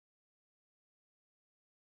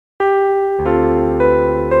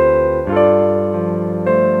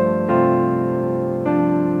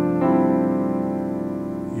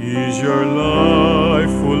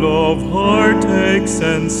heartaches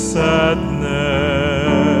and sadness?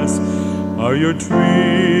 Are your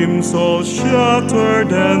dreams all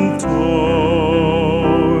shattered and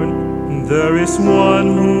torn? There is one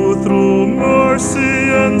who through mercy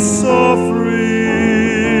and suffering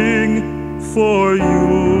for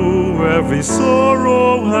you every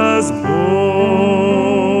sorrow has borne.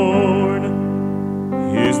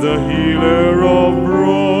 He's the healer of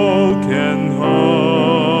broken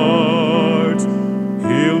hearts.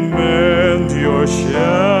 He'll mend your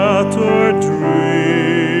shattered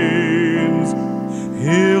dreams.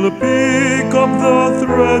 He'll pick up the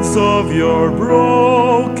threads of your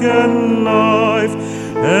broken life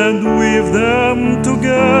and weave them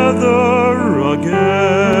together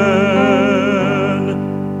again.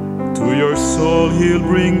 To your soul he'll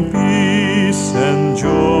bring peace and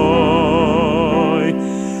joy.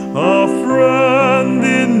 A friend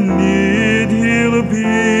in need he'll be,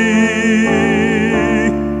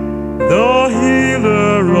 the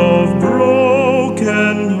healer of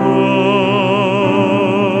broken hearts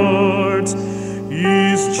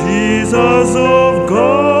is Jesus of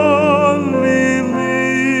Galilee.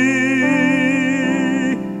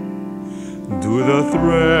 Do the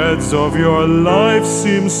threads of your life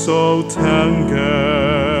seem so tangled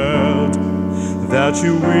that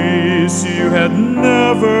you wish you had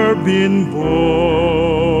never been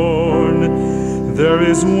born? There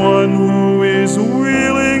is one who is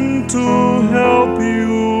willing to help you.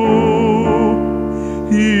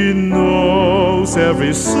 He knows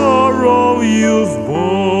every sorrow you've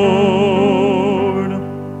borne.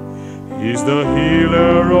 He's the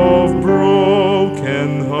healer of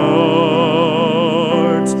broken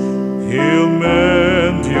hearts. He'll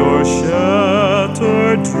mend your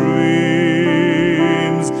shattered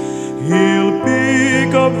dreams. He'll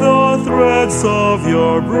pick up the threads of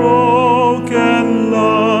your broken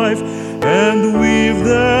life and weave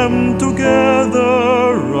them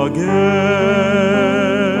together again.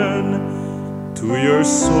 To your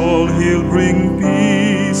soul he'll bring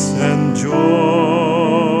peace and joy.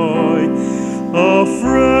 A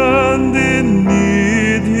friend in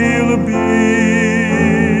need he'll be,